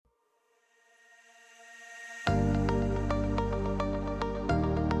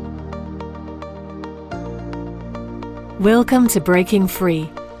Welcome to Breaking Free.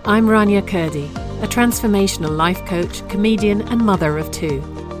 I'm Rania Kurdi, a transformational life coach, comedian and mother of two.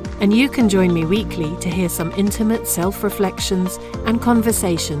 And you can join me weekly to hear some intimate self-reflections and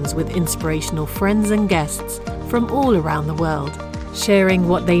conversations with inspirational friends and guests from all around the world, sharing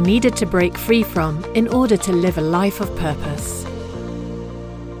what they needed to break free from in order to live a life of purpose.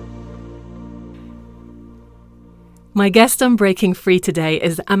 My guest on Breaking Free today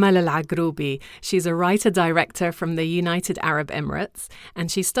is Amal Al-Agroubi. She's a writer-director from the United Arab Emirates,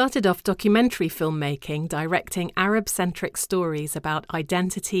 and she started off documentary filmmaking, directing Arab-centric stories about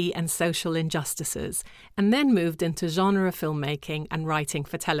identity and social injustices, and then moved into genre filmmaking and writing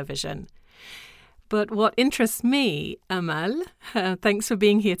for television. But what interests me, Amal, thanks for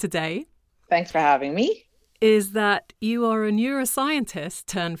being here today. Thanks for having me. Is that you are a neuroscientist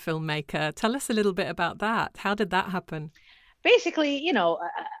turned filmmaker. Tell us a little bit about that. How did that happen? Basically,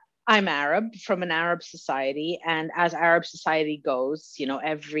 I'm Arab from an Arab society. And as Arab society goes,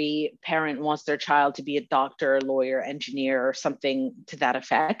 every parent wants their child to be a doctor, lawyer, engineer, or something to that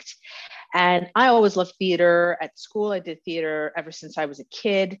effect. And I always loved theater. At school, I did theater ever since I was a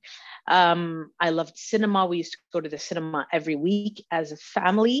kid. I loved cinema. We used to go to the cinema every week as a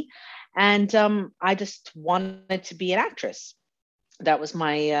family. And I just wanted to be an actress. That was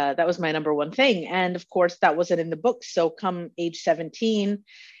my number one thing. And of course, that wasn't in the book. So come age 17,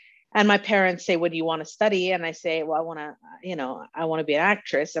 and my parents say, "What do you want to study?" And I say, "Well, I want to be an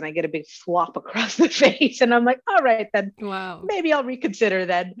actress." And I get a big flop across the face. And I'm like, "All right, then. Wow. Maybe I'll reconsider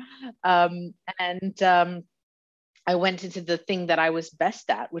then." I went into the thing that I was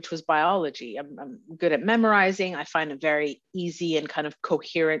best at, which was biology. I'm good at memorizing. I find it very easy and kind of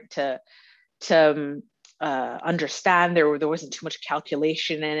coherent to understand. There wasn't too much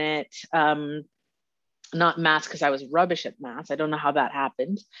calculation in it. Not maths, because I was rubbish at maths. I don't know how that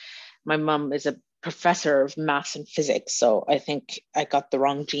happened. My mom is a professor of maths and physics, so I think I got the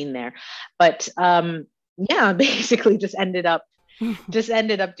wrong gene there. But basically just ended up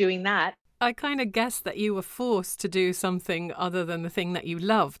doing that. I kind of guessed that you were forced to do something other than the thing that you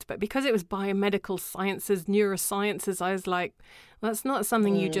loved. But because it was biomedical sciences, neurosciences, I was like, well, that's not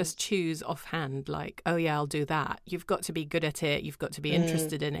something you just choose offhand. Like, oh, yeah, I'll do that. You've got to be good at it. You've got to be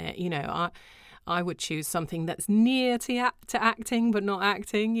interested in it. I would choose something that's near to acting, but not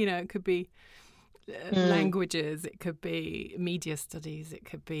acting. It could be languages. It could be media studies. It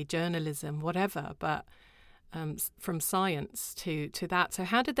could be journalism, whatever. But from science to that. So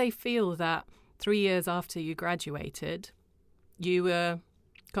how did they feel that 3 years after you graduated, you were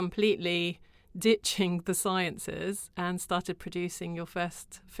completely ditching the sciences and started producing your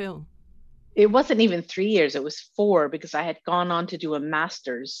first film? It wasn't even 3 years, it was 4, because I had gone on to do a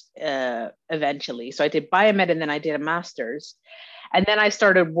master's eventually. So I did biomed and then I did a master's. And then I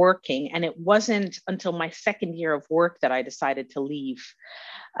started working, and it wasn't until my second year of work that I decided to leave.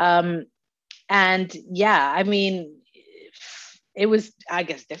 And yeah, I mean, it was, I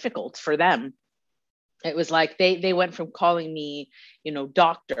guess, difficult for them. It was like they went from calling me,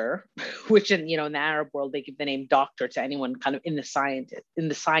 doctor, which in the Arab world, they give the name doctor to anyone kind of in the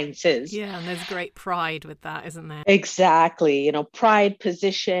sciences. Yeah, and there's great pride with that, isn't there? Exactly. Pride,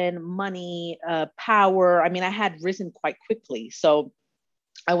 position, money, power. I mean, I had risen quite quickly. So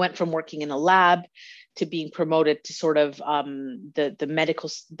I went from working in a lab to being promoted to sort of the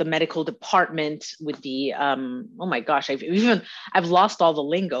medical department with the oh my gosh, I've lost all the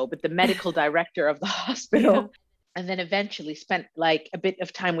lingo, but the medical director of the hospital. Yeah. And then eventually spent like a bit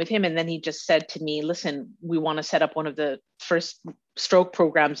of time with him, and then he just said to me, "Listen, we want to set up one of the first stroke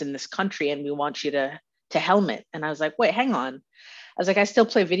programs in this country, and we want you to helm it." And I was like, "Wait, hang on." I was like, "I still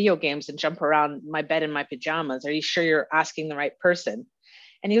play video games and jump around my bed in my pajamas. Are you sure you're asking the right person?"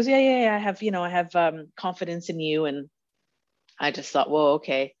 And he goes, yeah, I have confidence in you. And I just thought, well,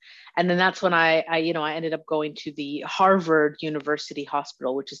 okay. And then that's when I ended up going to the Harvard University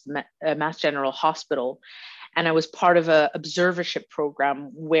Hospital, which is the Mass General Hospital. And I was part of a observership program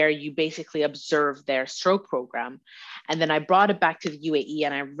where you basically observe their stroke program. And then I brought it back to the UAE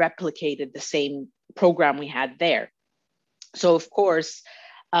and I replicated the same program we had there. So of course,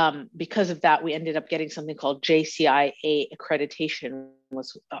 because of that, we ended up getting something called JCIA accreditation.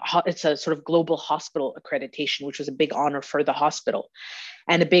 It's a sort of global hospital accreditation, which was a big honor for the hospital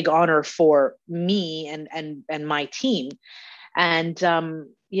and a big honor for me and my team. And,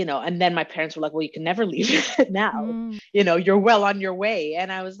 and then my parents were like, "Well, you can never leave it now. You're well on your way."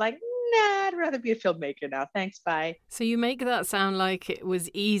 And I was like, "Nah, I'd rather be a filmmaker now. Thanks, bye." So you make that sound like it was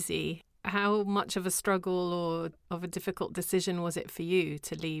easy. How much of a struggle or of a difficult decision was it for you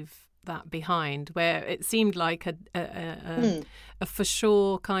to leave that behind, where it seemed like Hmm. a for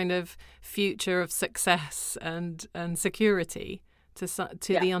sure kind of future of success and security to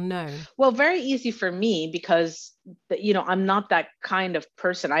Yeah. the unknown. Well, very easy for me because I'm not that kind of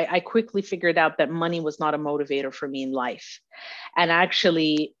person. I quickly figured out that money was not a motivator for me in life. And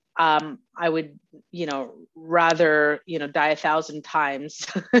actually, I would, rather, die 1,000 times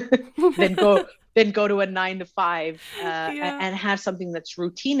than go to a 9 to 5 Yeah, and have something that's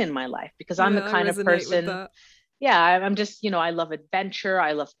routine in my life, because I'm the yeah, I kind of resonate with person. that. Yeah, I'm just, I love adventure.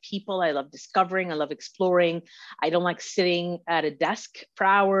 I love people. I love discovering. I love exploring. I don't like sitting at a desk for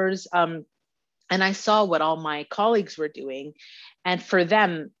hours. And I saw what all my colleagues were doing. And for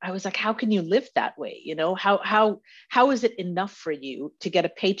them, I was like, how can you live that way? How is it enough for you to get a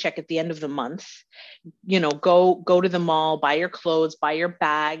paycheck at the end of the month? Go to the mall, buy your clothes, buy your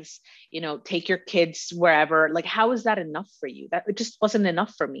bags, take your kids wherever. Like, how is that enough for you? That it just wasn't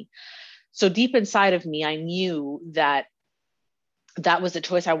enough for me. So deep inside of me, I knew that that was a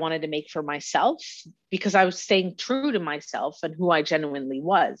choice I wanted to make for myself, because I was staying true to myself and who I genuinely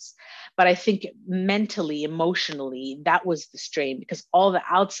was. But I think mentally, emotionally, that was the strain, because all the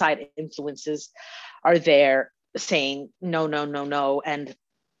outside influences are there saying, no, no, no, no. And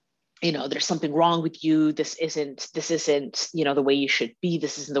there's something wrong with you. This isn't, the way you should be.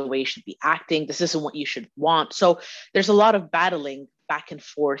 This isn't the way you should be acting. This isn't what you should want. So there's a lot of battling back and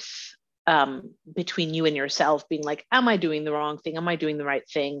forth between you and yourself, being like, am I doing the wrong thing? Am I doing the right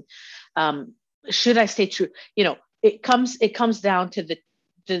thing? Should I stay true? It comes down to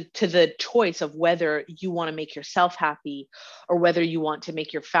the choice of whether you want to make yourself happy or whether you want to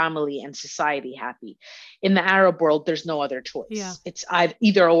make your family and society happy. In the Arab world, there's no other Yeah. choice. It's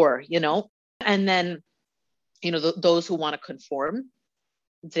either or, and then, those who want to conform,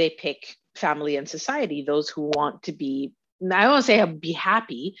 they pick family and society. Those who want to be, I don't want to say be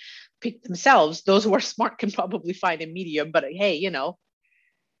happy, pick themselves. Those who are smart can probably find a medium, but hey,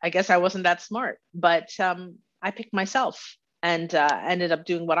 I guess I wasn't that smart, but I picked myself and ended up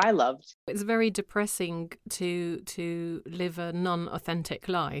doing what I loved. It's very depressing to live a non-authentic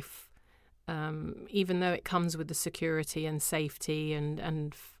life, even though it comes with the security and safety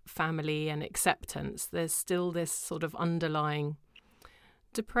and family and acceptance. There's still this sort of underlying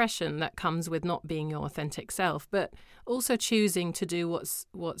depression that comes with not being your authentic self, but also choosing to do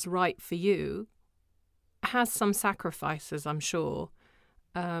what's right for you has some sacrifices, I'm sure.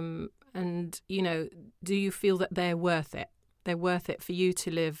 And do you feel that they're worth it? They're worth it for you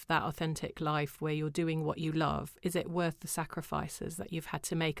to live that authentic life where you're doing what you love. Is it worth the sacrifices that you've had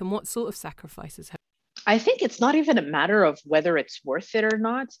to make? And what sort of sacrifices have? I think it's not even a matter of whether it's worth it or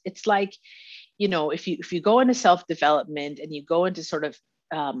not. It's like, if you go into self-development and you go into sort of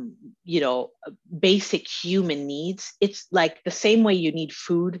um, basic human needs, it's like the same way you need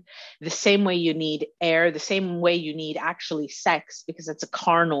food, the same way you need air, the same way you need actually sex, because it's a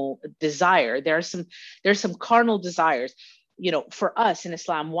carnal desire. There's some carnal desires. For us in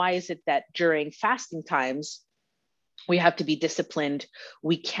Islam, why is it that during fasting times we have to be disciplined?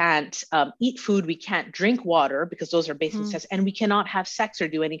 We can't eat food, we can't drink water, because those are basic necessities, and we cannot have sex or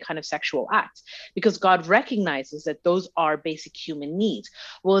do any kind of sexual act, because God recognizes that those are basic human needs.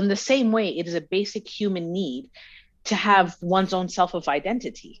 Well, in the same way, it is a basic human need to have one's own self of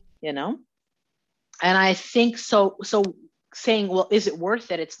identity, and I think so saying, well, is it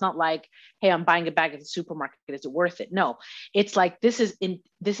worth it? It's not like, hey, I'm buying a bag at the supermarket, is it worth it? No, it's like, this is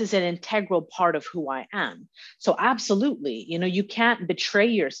an integral part of who I am. So absolutely, you can't betray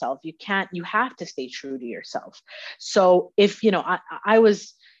yourself. You have to stay true to yourself. So if, I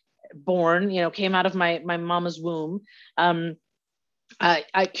was born, came out of my mama's womb,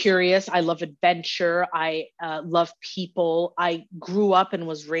 I curious. I love adventure. I love people. I grew up and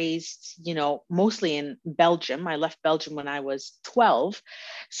was raised, mostly in Belgium. I left Belgium when I was 12,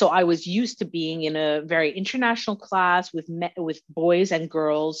 so I was used to being in a very international class with boys and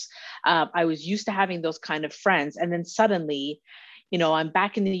girls. I was used to having those kind of friends, and then suddenly, I'm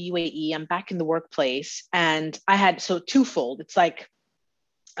back in the UAE. I'm back in the workplace, and I had twofold. It's like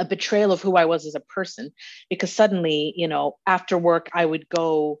a betrayal of who I was as a person, because suddenly, after work, I would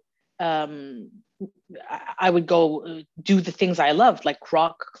go do the things I loved, like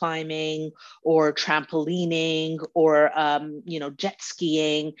rock climbing or trampolining or, jet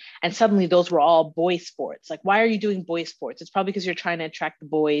skiing. And suddenly those were all boy sports. Like, why are you doing boy sports? It's probably because you're trying to attract the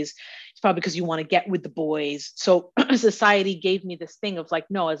boys. It's probably because you want to get with the boys. So society gave me this thing of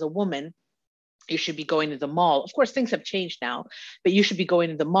like, no, as a woman, you should be going to the mall. Of course, things have changed now, but you should be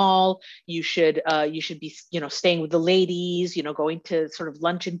going to the mall. You should be, staying with the ladies, going to sort of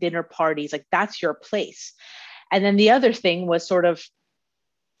lunch and dinner parties. Like, that's your place. And then the other thing was sort of,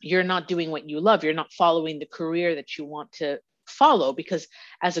 you're not doing what you love. You're not following the career that you want to follow, because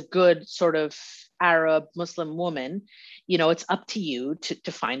as a good sort of Arab Muslim woman, it's up to you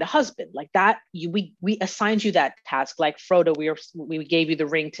to find a husband like that. We assigned you that task, like Frodo. We gave you the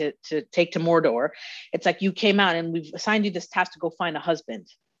ring to take to Mordor. It's like you came out and we've assigned you this task to go find a husband.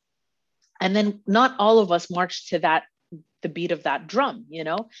 And then not all of us marched to the beat of that drum,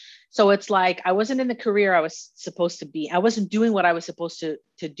 So it's like I wasn't in the career I was supposed to be. I wasn't doing what I was supposed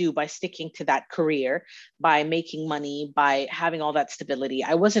to do by sticking to that career, by making money, by having all that stability.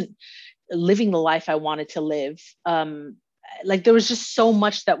 I wasn't living the life I wanted to live. Like there was just so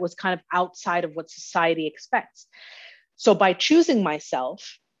much that was kind of outside of what society expects. So by choosing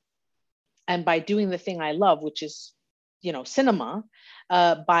myself and by doing the thing I love, which is, cinema,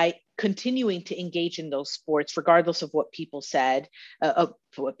 by continuing to engage in those sports, regardless of what people said,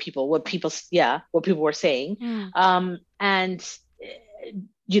 what people were saying, and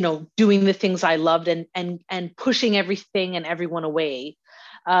doing the things I loved and pushing everything and everyone away.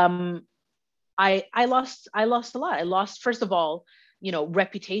 I lost a lot. I lost, first of all,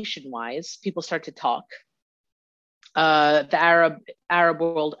 reputation wise, people start to talk. The Arab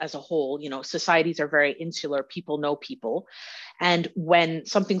world as a whole, societies are very insular. People know people. And when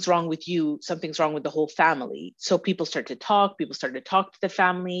something's wrong with you, something's wrong with the whole family. So people start to talk. People started to talk to the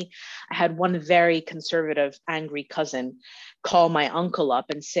family. I had one very conservative, angry cousin call my uncle up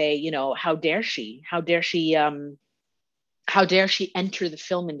and say, how dare she? How dare she enter the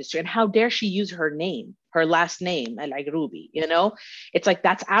film industry? And how dare she use her name, her last name, El Aghroubi? It's like,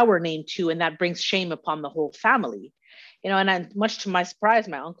 that's our name too. And that brings shame upon the whole family. And much to my surprise,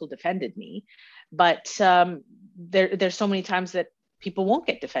 my uncle defended me. But there's so many times that people won't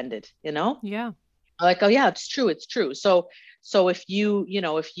get defended, Yeah. Like, oh yeah, it's true. So if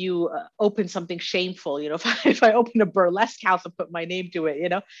you open something shameful, if I open a burlesque house and put my name to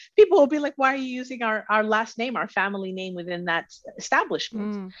it, people will be like, why are you using our last name, our family name within that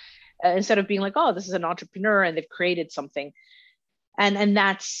establishment? Instead of being like, oh, this is an entrepreneur and they've created something. And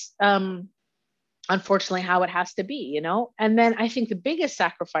that's unfortunately how it has to be, And then I think the biggest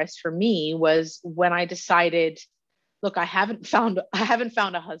sacrifice for me was when I decided, look, I haven't found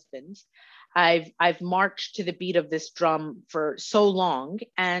a husband. I've marched to the beat of this drum for so long.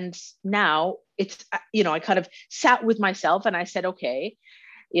 And now it's, I kind of sat with myself and I said, okay,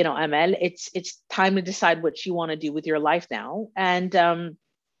 Amel, it's time to decide what you want to do with your life now. And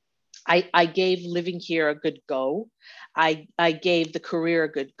I gave living here a good go. I gave the career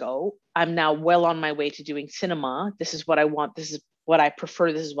a good go. I'm now well on my way to doing cinema. This is what I want. This is what I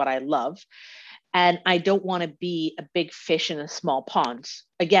prefer. This is what I love. And I don't want to be a big fish in a small pond.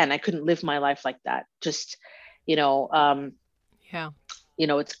 Again, I couldn't live my life like that. Just, it's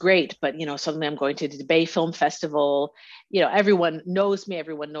great, but, suddenly I'm going to the Dubai Film Festival. Everyone knows me.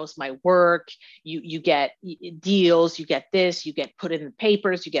 Everyone knows my work. You get deals, you get this, you get put in the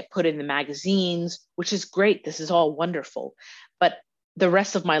papers, you get put in the magazines, which is great. This is all wonderful. But the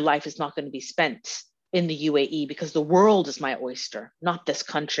rest of my life is not going to be spent in the UAE because the world is my oyster, not this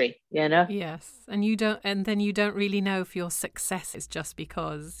country, Yes. And then you don't really know if your success is just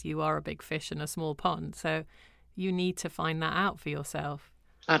because you are a big fish in a small pond. So you need to find that out for yourself.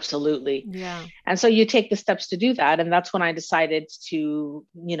 Absolutely. Yeah. And so you take the steps to do that. And that's when I decided to,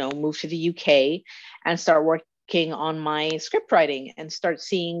 move to the UK and start working on my script writing and start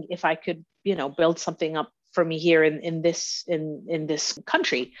seeing if I could, build something up for me here in this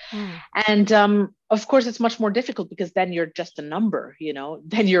country. And of course it's much more difficult because then you're just a number,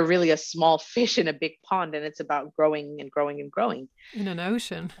 then you're really a small fish in a big pond, and it's about growing and growing and growing in an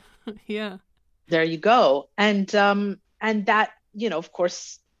ocean. Yeah, there you go. And that, of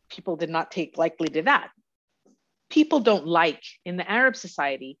course people did not take lightly to that. People don't like, in the Arab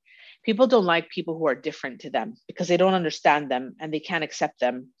society, people don't like people who are different to them because they don't understand them and they can't accept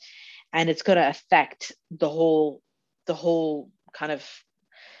them. And it's going to affect the whole kind of,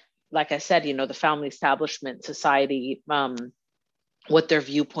 like I said, the family establishment, society, what their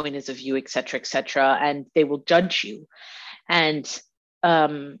viewpoint is of you, et cetera, and they will judge you. And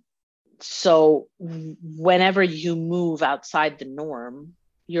so whenever you move outside the norm,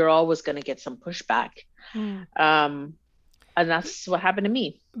 you're always going to get some pushback. And that's what happened to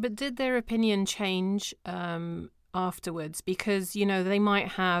me. But did their opinion change afterwards? Because, they might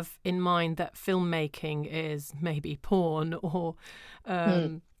have in mind that filmmaking is maybe porn or,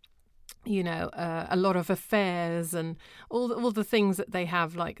 a lot of affairs and all the things that they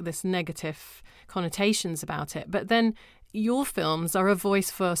have, like this negative connotations about it. But then your films are a voice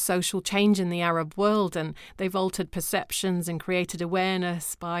for social change in the Arab world, and they've altered perceptions and created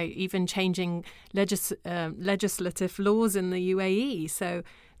awareness by even changing legislative laws in the UAE. So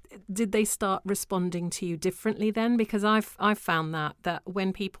did they start responding to you differently then? Because I've found that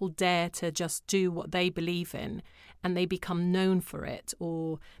when people dare to just do what they believe in and they become known for it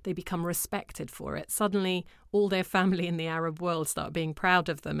or they become respected for it, suddenly all their family in the Arab world start being proud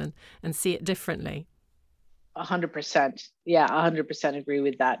of them and see it differently. 100%. Yeah, 100% agree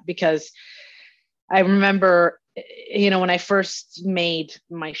with that. Because I remember, when I first made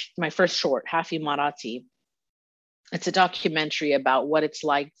my first short, Half Emirati, it's a documentary about what it's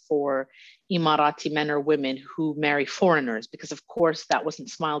like for Emirati men or women who marry foreigners, because of course that wasn't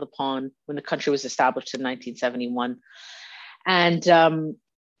smiled upon when the country was established in 1971. And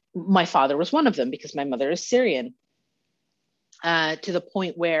my father was one of them because my mother is Syrian. To the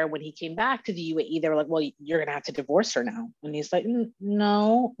point where when he came back to the UAE, they were like, well, you're going to have to divorce her now. And he's like,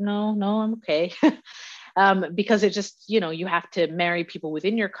 no, I'm okay. Because it just, you have to marry people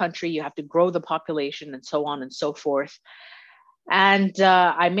within your country, you have to grow the population and so on and so forth. And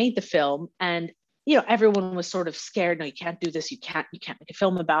I made the film, and everyone was sort of scared. No, you can't do this. You can't make a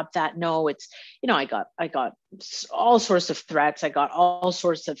film about that. No, it's, I got all sorts of threats. I got all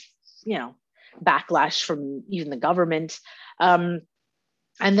sorts of, backlash from even the government. And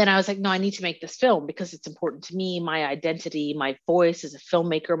then I was like, no, I need to make this film because it's important to me, my identity, my voice as a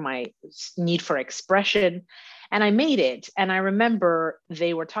filmmaker, my need for expression. And I made it. And I remember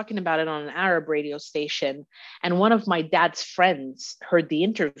they were talking about it on an Arab radio station. And one of my dad's friends heard the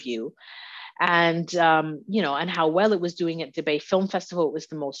interview and, and how well it was doing at Dubai Film Festival. It was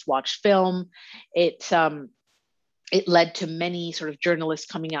the most watched film. It led to many sort of journalists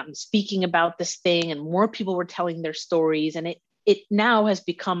coming out and speaking about this thing, and more people were telling their stories. And it now has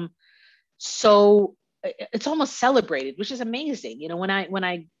become so, it's almost celebrated, which is amazing. When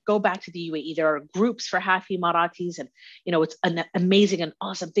I go back to the UAE, there are groups for Half Emiratis, and it's an amazing and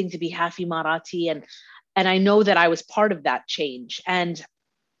awesome thing to be Half Emirati. And I know that I was part of that change. And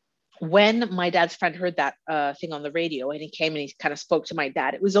when my dad's friend heard that thing on the radio, and he came and he kind of spoke to my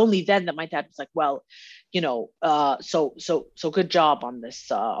dad, it was only then that my dad was like, well, so good job on this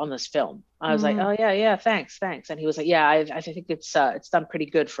film. I was like, oh yeah, thanks. And he was like, yeah, I think it's done pretty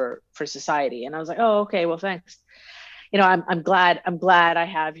good for society. And I was like, oh, okay, well, thanks. I'm glad I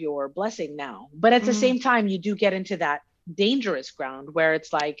have your blessing now. But at the same time, you do get into that dangerous ground where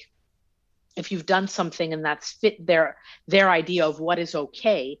it's like, if you've done something and that's fit their idea of what is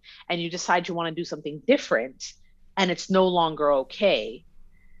okay, and you decide you want to do something different and it's no longer okay,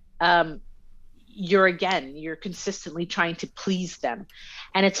 you're consistently trying to please them.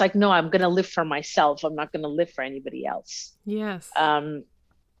 And it's like, no, I'm going to live for myself. I'm not going to live for anybody else. Yes.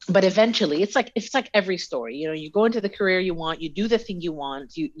 But eventually it's like every story, you go into the career you want, you do the thing you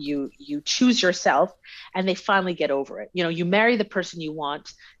want, you choose yourself, and they finally get over it. You marry the person you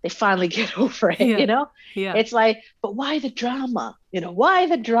want, they finally get over it. Yeah. It's like, but why the drama? Why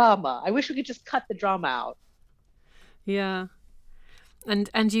the drama? I wish we could just cut the drama out. Yeah.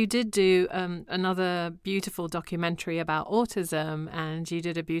 And you did do another beautiful documentary about autism, and you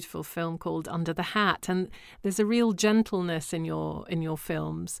did a beautiful film called Under the Hat. And there's a real gentleness in your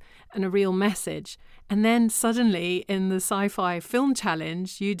films and a real message. And then suddenly in the Sci-Fi Film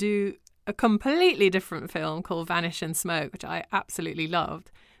Challenge, you do a completely different film called Vanish and Smoke, which I absolutely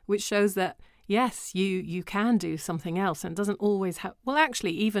loved, which shows that yes, you can do something else, and it doesn't always have. Well,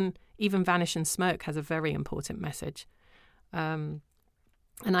 actually, even Vanish and Smoke has a very important message.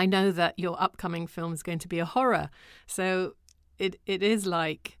 And I know that your upcoming film is going to be a horror. So it is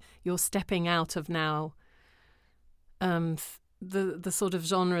like you're stepping out of now the sort of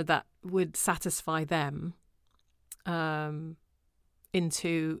genre that would satisfy them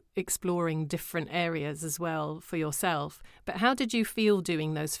into exploring different areas as well for yourself. But how did you feel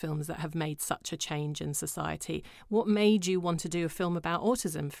doing those films that have made such a change in society? What made you want to do a film about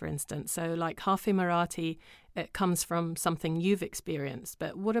autism, for instance? So like Half Emirati, it comes from something you've experienced.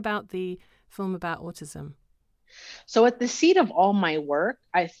 But what about the film about autism? So at the seed of all my work,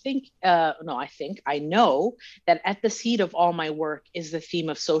 I know that at the seed of all my work is the theme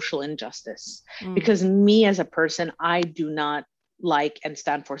of social injustice. Because me as a person, I do not like and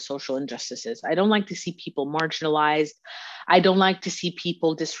stand for social injustices. I don't like to see people marginalized. I don't like to see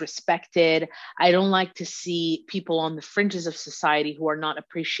people disrespected. I don't like to see people on the fringes of society who are not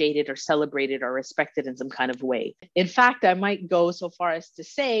appreciated or celebrated or respected in some kind of way. In fact, I might go so far as to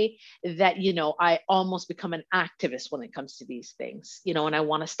say that, I almost become an activist when it comes to these things, and I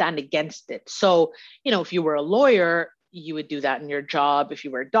want to stand against it. So, if you were a lawyer, you would do that in your job. If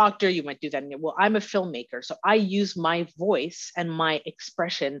you were a doctor, you might do that I'm a filmmaker. So I use my voice and my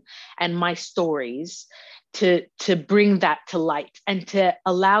expression and my stories to bring that to light and to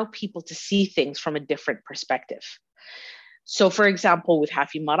allow people to see things from a different perspective. So, for example, with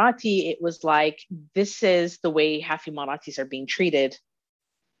Hafi Marathi, it was like, this is the way Hafi Marathis are being treated.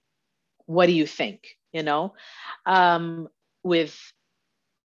 What do you think? You know, with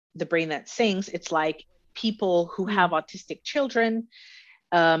The Brain That Sings, it's like people who have autistic children,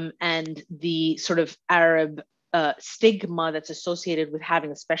 and the sort of Arab stigma that's associated with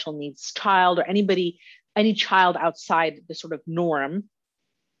having a special needs child, or any child outside the sort of norm.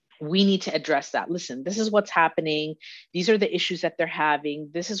 We need to address that. Listen, this is what's happening. These are the issues that they're having.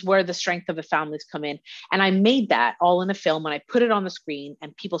 This is where the strength of the families come in. And I made that all in a film, and I put it on the screen,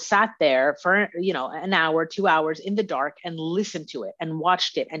 and people sat there for, an hour, 2 hours in the dark and listened to it and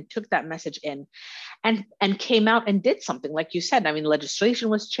watched it and took that message in, and came out and did something. Like you said, I mean, legislation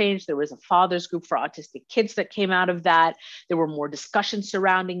was changed. There was a fathers group for autistic kids that came out of that. There were more discussions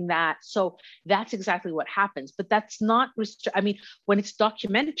surrounding that. So that's exactly what happens. But that's not, I mean, when it's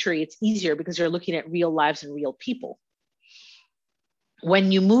documentary, it's easier because you're looking at real lives and real people.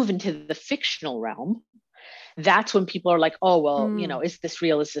 When you move into the fictional realm, that's when people are like, oh, well, is this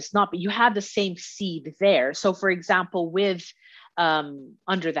real? Is this not? But you have the same seed there. So, for example, with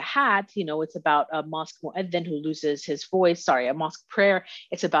Under the Hat, it's about a mosque mueddin who loses his voice. Sorry, a mosque prayer.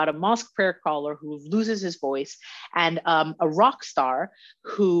 It's about a mosque prayer caller who loses his voice, and a rock star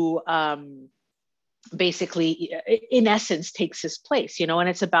who basically, in essence, takes his place, and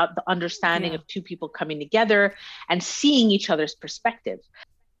it's about the understanding of two people coming together and seeing each other's perspective.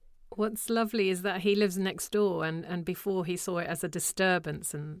 What's lovely is that he lives next door, and before he saw it as a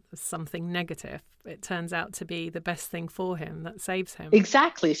disturbance and something negative, it turns out to be the best thing for him that saves him.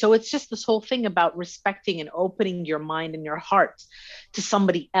 Exactly. So it's just this whole thing about respecting and opening your mind and your heart to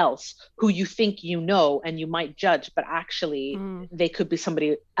somebody else who you think and you might judge, but actually they could be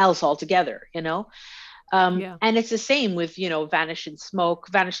somebody else altogether, And it's the same with, Vanish in Smoke.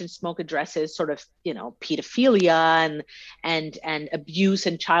 Vanish in Smoke addresses sort of, pedophilia and abuse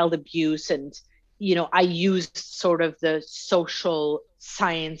and child abuse. And, I used sort of the social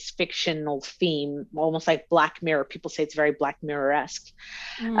science fictional theme, almost like Black Mirror. People say it's very Black Mirror-esque,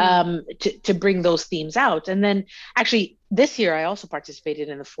 to bring those themes out. And then actually this year, I also participated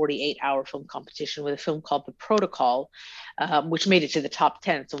in a 48-hour film competition with a film called The Protocol, which made it to the top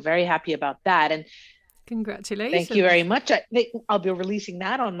 10. So very happy about that. And congratulations. Thank you very much. I'll be releasing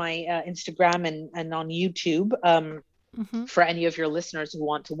that on my Instagram and on YouTube for any of your listeners who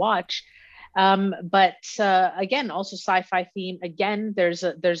want to watch. But again, also sci-fi theme. Again, there's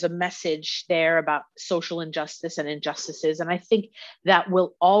a message there about social injustice and injustices. And I think that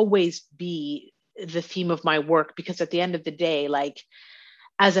will always be the theme of my work, because at the end of the day, like,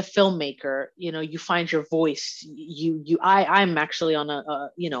 as a filmmaker, you find your voice. I'm actually on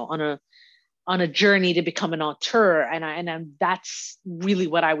a journey to become an auteur, and that's really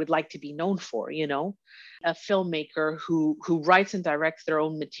what I would like to be known for, a filmmaker who writes and directs their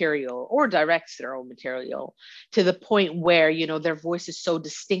own material, or directs their own material to the point where, their voice is so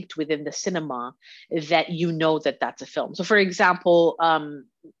distinct within the cinema that that's a film. So for example,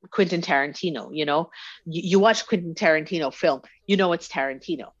 Quentin Tarantino, you watch Quentin Tarantino film, it's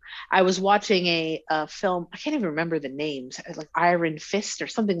Tarantino. I was watching a film, I can't even remember the names, like Iron Fist or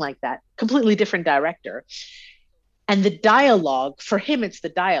something like that, completely different director. And the dialogue, for him, it's the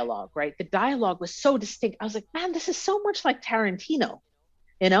dialogue, right? The dialogue was so distinct. I was like, man, this is so much like Tarantino,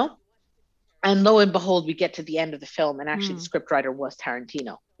 And lo and behold, we get to the end of the film, and actually the scriptwriter was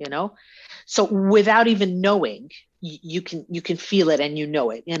Tarantino, So without even knowing, you can feel it and it,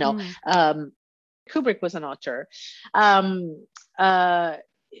 Kubrick was an auteur.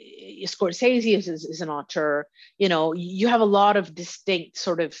 Scorsese is an auteur. You have a lot of distinct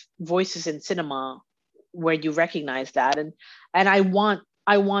sort of voices in cinema where you recognize that, and I want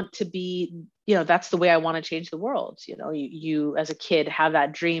to be, that's the way I want to change the world. You as a kid have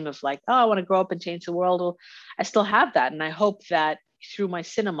that dream of like, oh, I want to grow up and change the world. Well, I still have that, and I hope that through my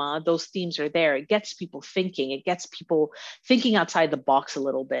cinema, those themes are there. It gets people thinking. It gets people thinking outside the box a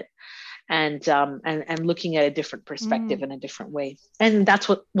little bit, and looking at a different perspective in a different way. And that's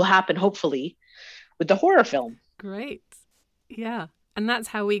what will happen, hopefully, with the horror film. Great. Yeah. And that's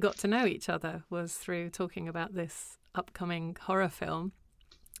how we got to know each other, was through talking about this upcoming horror film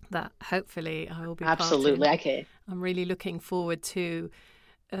that hopefully I will be Absolutely. part in. Okay. I'm really looking forward to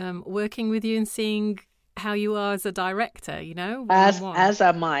working with you and seeing how you are as a director, As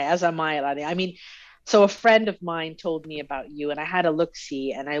am I, Lani. I mean, so a friend of mine told me about you, and I had a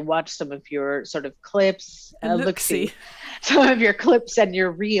look-see, and I watched some of your sort of clips, look-see, some of your clips and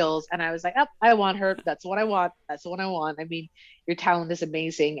your reels, and I was like, oh, I want her. That's what I want. That's what I want. I mean, your talent is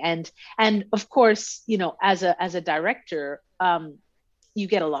amazing, and of course, as a director, you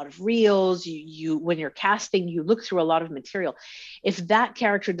get a lot of reels, you when you're casting, you look through a lot of material. If that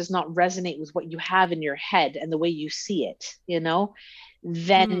character does not resonate with what you have in your head and the way you see it,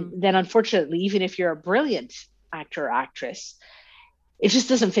 then unfortunately, even if you're a brilliant actor or actress, it just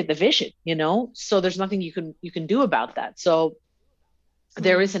doesn't fit the vision, so there's nothing you can do about that. So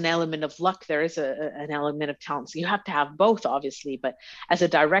there is an element of luck, there is an element of talent, so you have to have both, obviously. But as a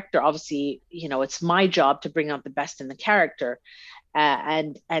director, obviously, it's my job to bring out the best in the character,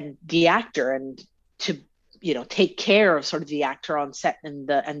 and the actor, and to take care of sort of the actor on set, and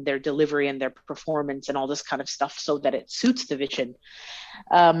their delivery and their performance and all this kind of stuff, so that it suits the vision.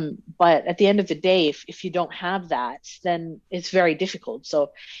 But at the end of the day, if you don't have that, then it's very difficult.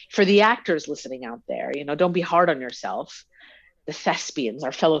 So for the actors listening out there, don't be hard on yourself. The thespians,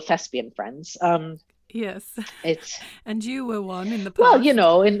 our fellow thespian friends. Yes, it's and you were one in the past.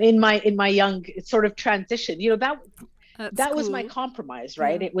 Well, in my young sort of transition, that was my compromise,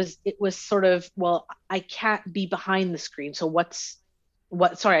 right? Yeah. It was sort of, well, I can't be behind the screen, so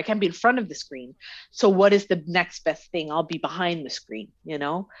sorry, I can't be in front of the screen, so what is the next best thing? I'll be behind the screen.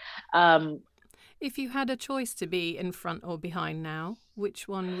 If you had a choice to be in front or behind now, which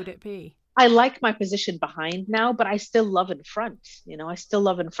one would it be? I like my position behind now, but I still love in front. I still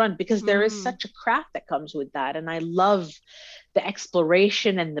love in front, because there is such a craft that comes with that. And I love the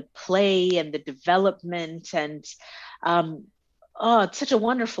exploration and the play and the development. And it's such a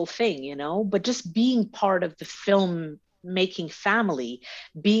wonderful thing, but just being part of the film making family,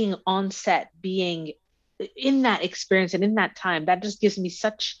 being on set, being in that experience and in that time, that just gives me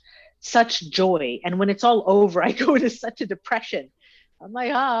such joy. And when it's all over, I go into such a depression. I'm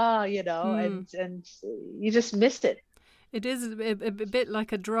like, and you just missed it. It is a bit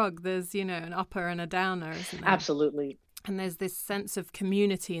like a drug. There's, an upper and a downer, isn't there? Absolutely. And there's this sense of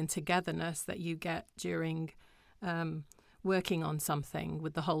community and togetherness that you get during working on something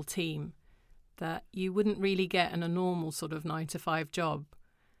with the whole team that you wouldn't really get in a normal sort of 9-to-5 job.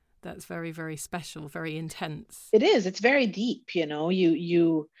 That's very, very special, very intense. It is. It's very deep, you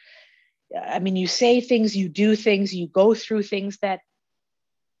say things, you do things, you go through things that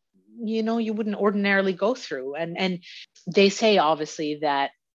you wouldn't ordinarily go through. And they say, obviously,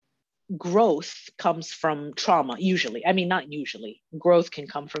 that growth comes from trauma, usually. Not usually. Growth can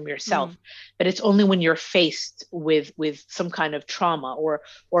come from yourself, but it's only when you're faced with some kind of trauma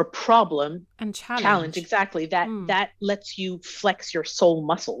or problem and challenge, exactly, that lets you flex your soul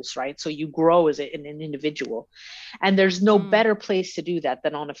muscles, right? So you grow as an individual. And there's no better place to do that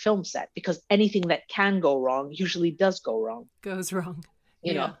than on a film set, because anything that can go wrong usually does go wrong. Goes wrong.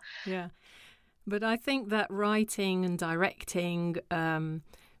 Yeah. But I think that writing and directing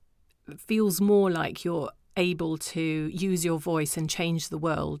feels more like you're able to use your voice and change the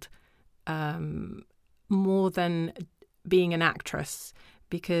world more than being an actress,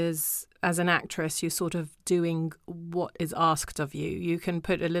 because as an actress, you're sort of doing what is asked of you. You can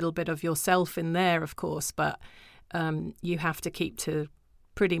put a little bit of yourself in there, of course, but you have to keep to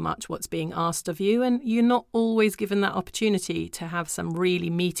pretty much what's being asked of you, and you're not always given that opportunity to have some really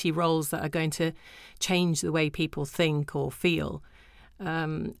meaty roles that are going to change the way people think or feel.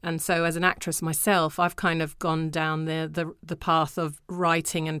 And so as an actress myself, I've kind of gone down the path of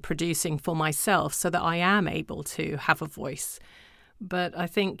writing and producing for myself so that I am able to have a voice. But I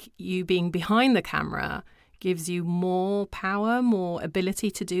think you being behind the camera gives you more power, more ability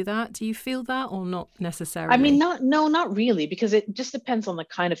to do that. Do you feel that, or not necessarily? Not really, because it just depends on the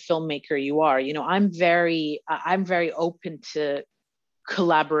kind of filmmaker you are. I'm very open to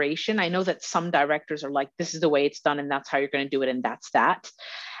collaboration. I know that some directors are like, this is the way it's done and that's how you're going to do it, and that's that.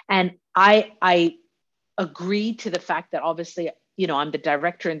 And I agree to the fact that obviously, I'm the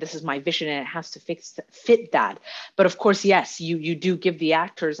director and this is my vision and it has to fit that. But of course, yes, you do give the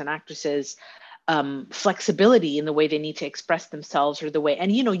actors and actresses flexibility in the way they need to express themselves, or the way,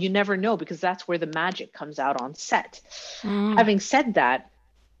 and you never know, because that's where the magic comes out on set. Having said that,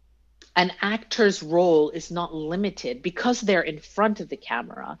 an actor's role is not limited, because they're in front of the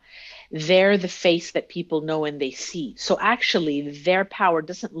camera. They're the face that people know and they see. So actually their power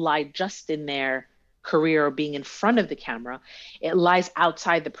doesn't lie just in their career or being in front of the camera. It lies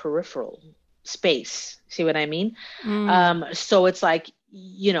outside the peripheral space. See what I mean? So it's like,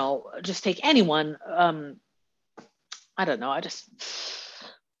 just take anyone. I don't know.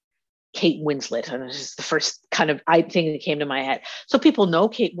 Kate Winslet, and it's just the first kind of thing that came to my head. So people know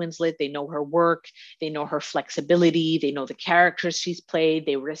Kate Winslet, they know her work, they know her flexibility, they know the characters she's played,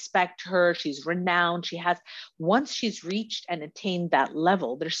 they respect her, she's renowned. Once she's reached and attained that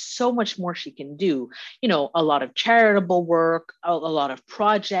level, there's so much more she can do. A lot of charitable work, a lot of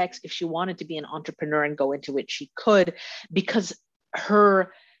projects. If she wanted to be an entrepreneur and go into it, she could, because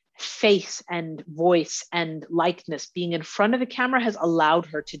her face and voice and likeness being in front of the camera has allowed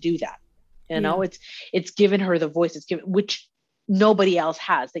her to do that. It's given her the voice, which nobody else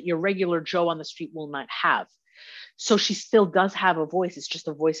has, that your regular Joe on the street will not have. So she still does have a voice. It's just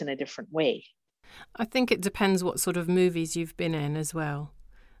a voice in a different way. I think it depends what sort of movies you've been in as well.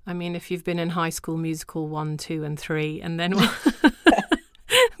 I mean, if you've been in High School Musical 1, 2 and 3 and then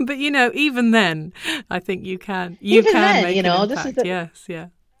but even then I think you can make an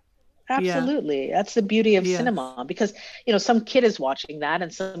impact. Absolutely. Yeah. That's the beauty of cinema, because some kid is watching that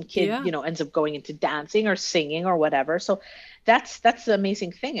and some kid ends up going into dancing or singing or whatever. So that's the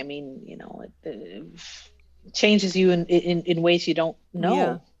amazing thing. I mean, it changes you in ways you don't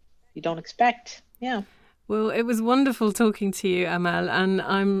know, you don't expect. Yeah. Well, it was wonderful talking to you, Amal, and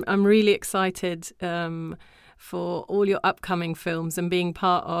I'm really excited for all your upcoming films and being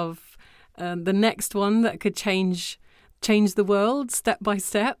part of the next one that could change the world step by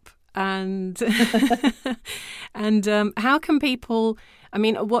step. And how can people? I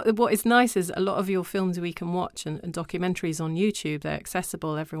mean, what is nice is a lot of your films we can watch and documentaries on YouTube. They're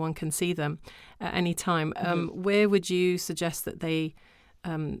accessible; everyone can see them at any time. Where would you suggest that they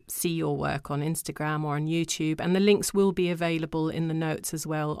see your work, on Instagram or on YouTube? And the links will be available in the notes as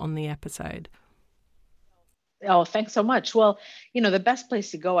well on the episode. Oh, thanks so much. Well, the best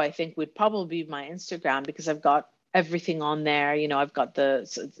place to go, I think, would probably be my Instagram, because I've got everything on there. I've got the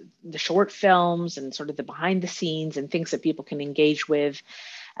short films and sort of the behind the scenes and things that people can engage with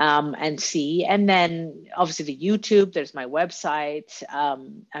and see. And then obviously the YouTube, there's my website,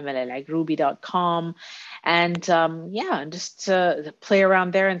 amalelagroubi.com. And and just play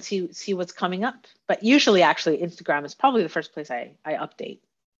around there and see what's coming up. But usually actually Instagram is probably the first place I update.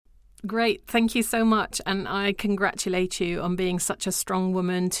 Great. Thank you so much. And I congratulate you on being such a strong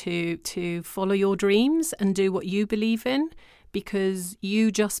woman to follow your dreams and do what you believe in, because you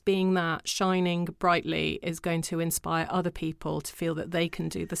just being that, shining brightly, is going to inspire other people to feel that they can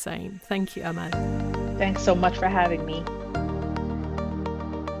do the same. Thank you, Amal. Thanks so much for having me.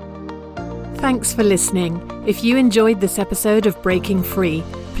 Thanks for listening. If you enjoyed this episode of Breaking Free,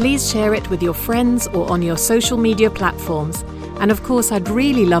 please share it with your friends or on your social media platforms. And of course, I'd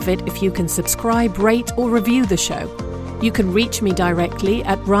really love it if you can subscribe, rate or review the show. You can reach me directly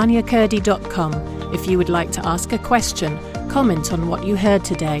at raniakurdi.com if you would like to ask a question, comment on what you heard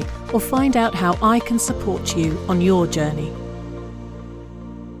today, or find out how I can support you on your journey.